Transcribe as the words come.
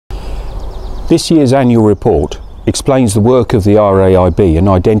This year's annual report explains the work of the RAIB and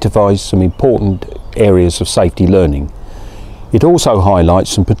identifies some important areas of safety learning. It also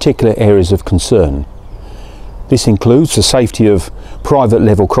highlights some particular areas of concern. This includes the safety of private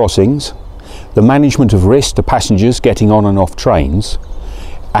level crossings, the management of risk to passengers getting on and off trains,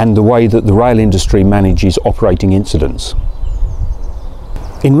 and the way that the rail industry manages operating incidents.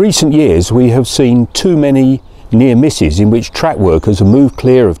 In recent years, we have seen too many near misses in which track workers have moved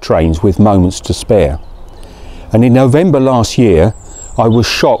clear of trains with moments to spare. And in November last year, I was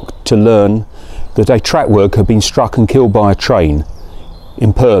shocked to learn that a track worker had been struck and killed by a train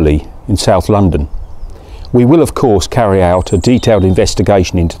in Purley in South London. We will of course carry out a detailed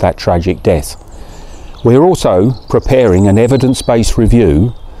investigation into that tragic death. We are also preparing an evidence-based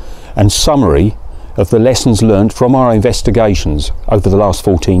review and summary of the lessons learned from our investigations over the last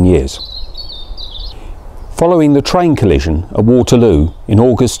 14 years. Following the train collision at Waterloo in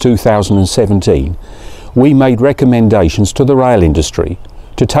August 2017, we made recommendations to the rail industry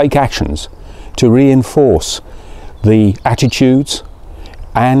to take actions to reinforce the attitudes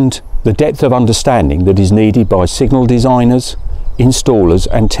and the depth of understanding that is needed by signal designers, installers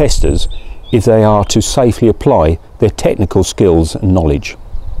and testers if they are to safely apply their technical skills and knowledge.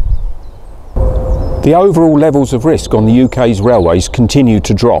 The overall levels of risk on the UK's railways continue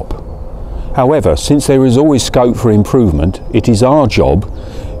to drop. However, since there is always scope for improvement, it is our job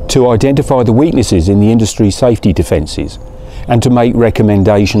to identify the weaknesses in the industry's safety defences and to make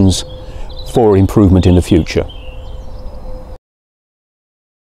recommendations for improvement in the future.